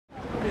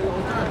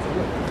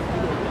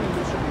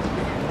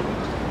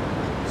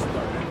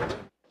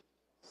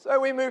So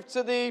we move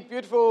to the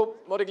beautiful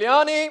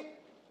Modigliani,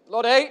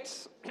 Lot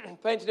 8,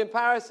 painted in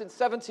Paris in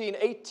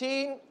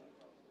 1718.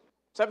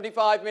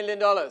 $75 million,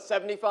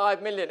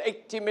 $75 million,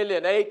 $80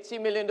 million, $80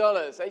 million,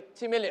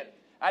 $80 million,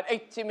 at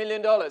 $80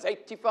 million,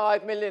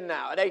 $85 million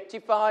now, at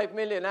 $85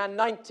 million, and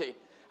 90,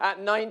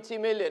 at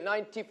 $90 million,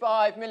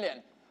 $95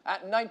 million,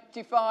 at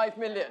 $95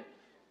 million.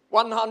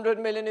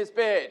 $100 million is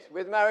bid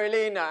with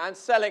Marilena and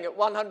selling at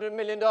 $100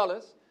 million.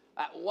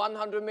 At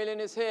 $100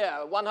 million is here.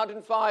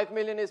 $105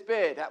 million is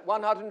bid. At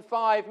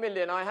 $105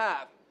 million I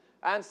have.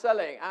 And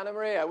selling, Anna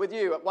Maria, with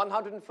you at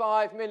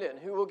 $105 million.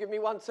 Who will give me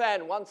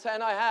 110?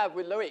 110 I have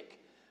with Loic.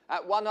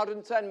 At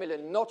 $110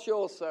 million, not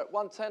yours, sir.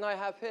 110 I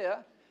have here.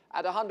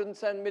 At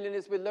 $110 million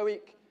is with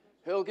Loic.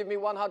 Who'll give me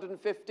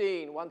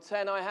 115?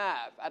 110 I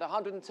have. At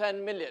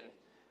 $110 million.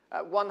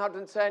 At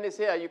 110 is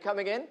here. Are you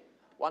coming in?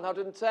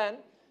 110.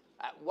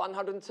 At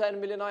 $110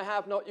 million I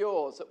have, not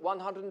yours. At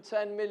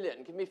 $110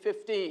 million, give me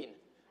 15.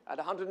 At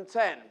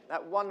 110.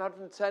 At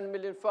 110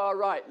 million far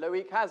right.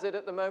 Loic has it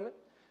at the moment.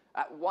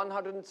 At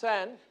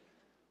 110.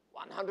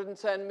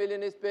 110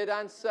 million is bid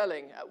and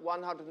selling at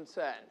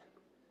 110.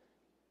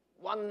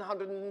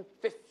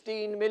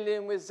 115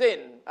 million was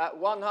in at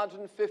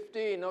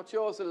 115. Not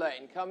yours,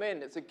 Elaine. Come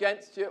in. It's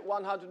against you at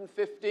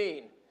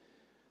 115.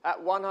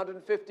 At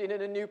 115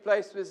 in a new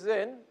place was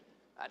in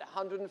at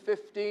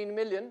 115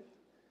 million.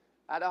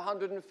 At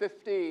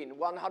 115.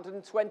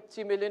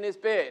 120 million is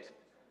bid.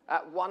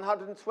 At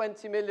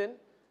 120 million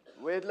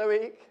with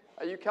Loic.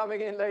 Are you coming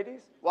in,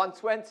 ladies?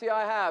 120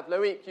 I have.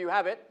 Loic, you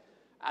have it.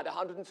 At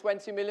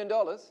 $120 million.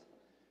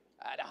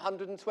 At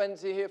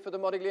 120 here for the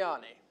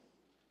Modigliani.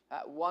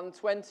 At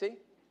 120.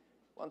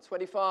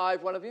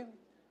 125, one of you.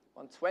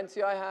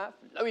 120 I have.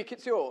 Loic,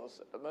 it's yours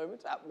at the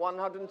moment. At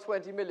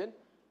 120 million.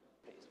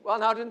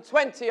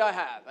 120 I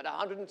have. At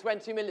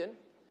 120 million.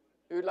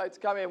 Who'd like to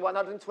come in?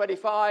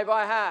 125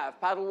 I have.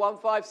 Paddle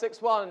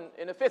 1561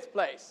 in a fifth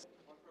place.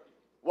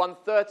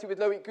 130 with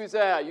Loic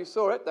Gouzer. You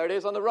saw it. There it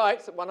is on the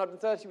right. At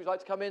 130, would you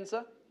like to come in,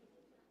 sir?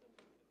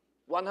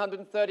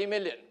 130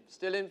 million.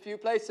 Still in few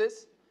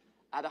places.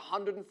 At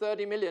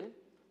 130 million.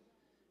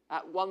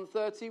 At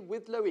 130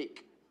 with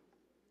Loic.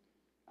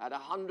 At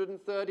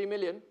 130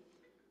 million.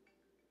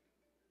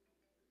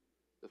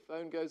 The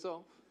phone goes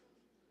off.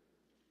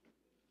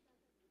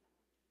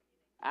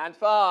 And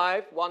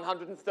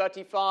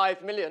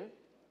 135 million.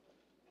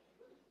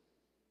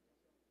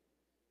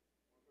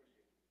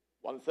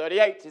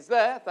 138 is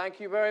there.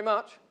 Thank you very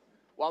much.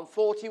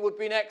 140 would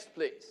be next,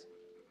 please.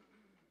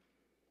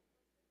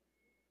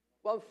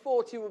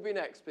 140 would be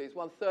next, please.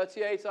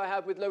 138 I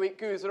have with Loic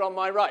Gouzer on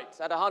my right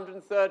at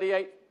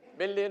 $138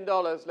 million,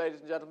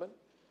 ladies and gentlemen.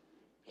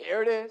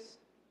 Here it is.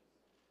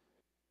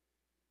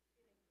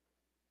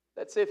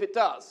 Let's see if it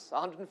does.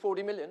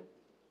 140 million.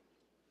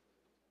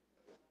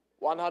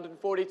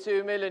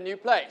 142 million, new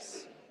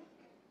place.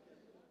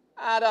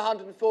 At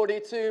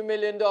 $142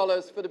 million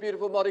for the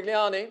beautiful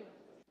Modigliani.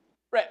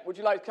 Brett, would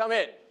you like to come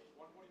in?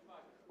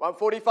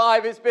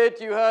 145 is bid.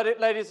 You heard it,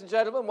 ladies and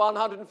gentlemen.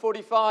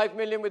 145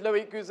 million with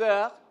Loic Gouzer.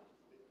 I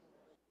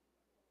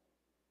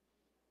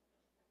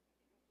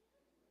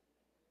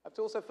have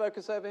to also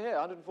focus over here.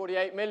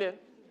 148 million.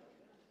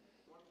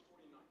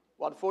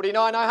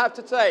 149 I have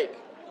to take.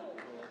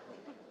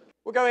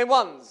 We'll go in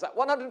ones. At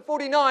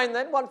 149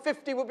 then,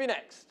 150 will be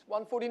next.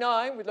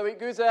 149 with Loic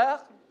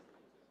Gouzer.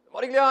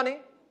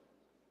 Modigliani.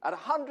 At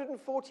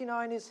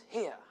 149 is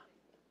here.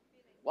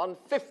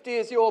 150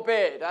 is your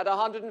bid at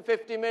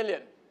 150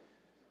 million.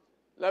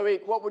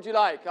 Loic, what would you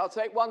like? I'll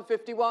take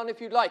 151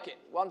 if you'd like it.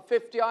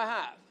 150 I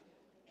have.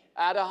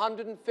 At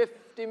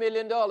 $150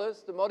 million,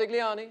 the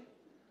Modigliani.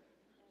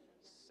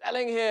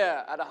 Selling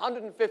here at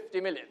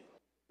 150 million.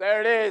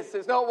 There it is.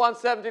 It's not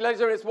 170, ladies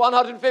and gentlemen. It's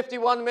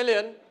 151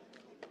 million.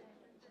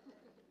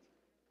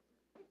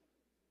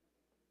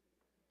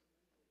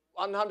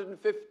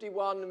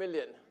 151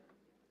 million.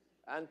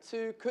 And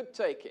two could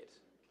take it.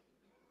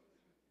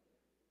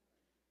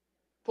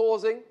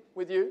 Pausing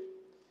with you,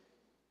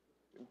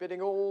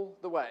 bidding all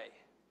the way,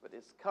 but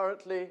it's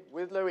currently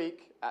with Loic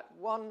at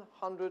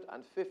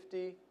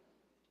 $151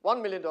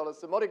 million.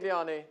 The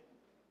Modigliani,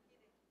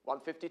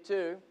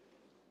 152.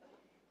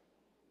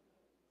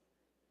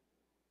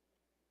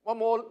 One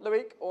more,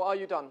 Loic, or are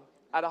you done?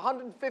 At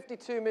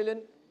 152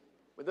 million,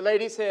 with the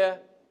ladies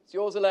here, it's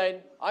yours,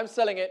 Elaine. I'm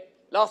selling it.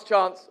 Last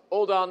chance,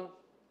 all done,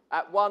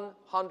 at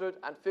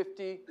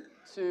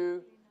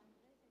 $152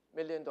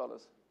 million.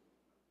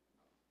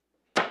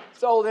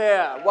 Sold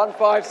here,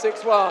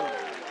 1561.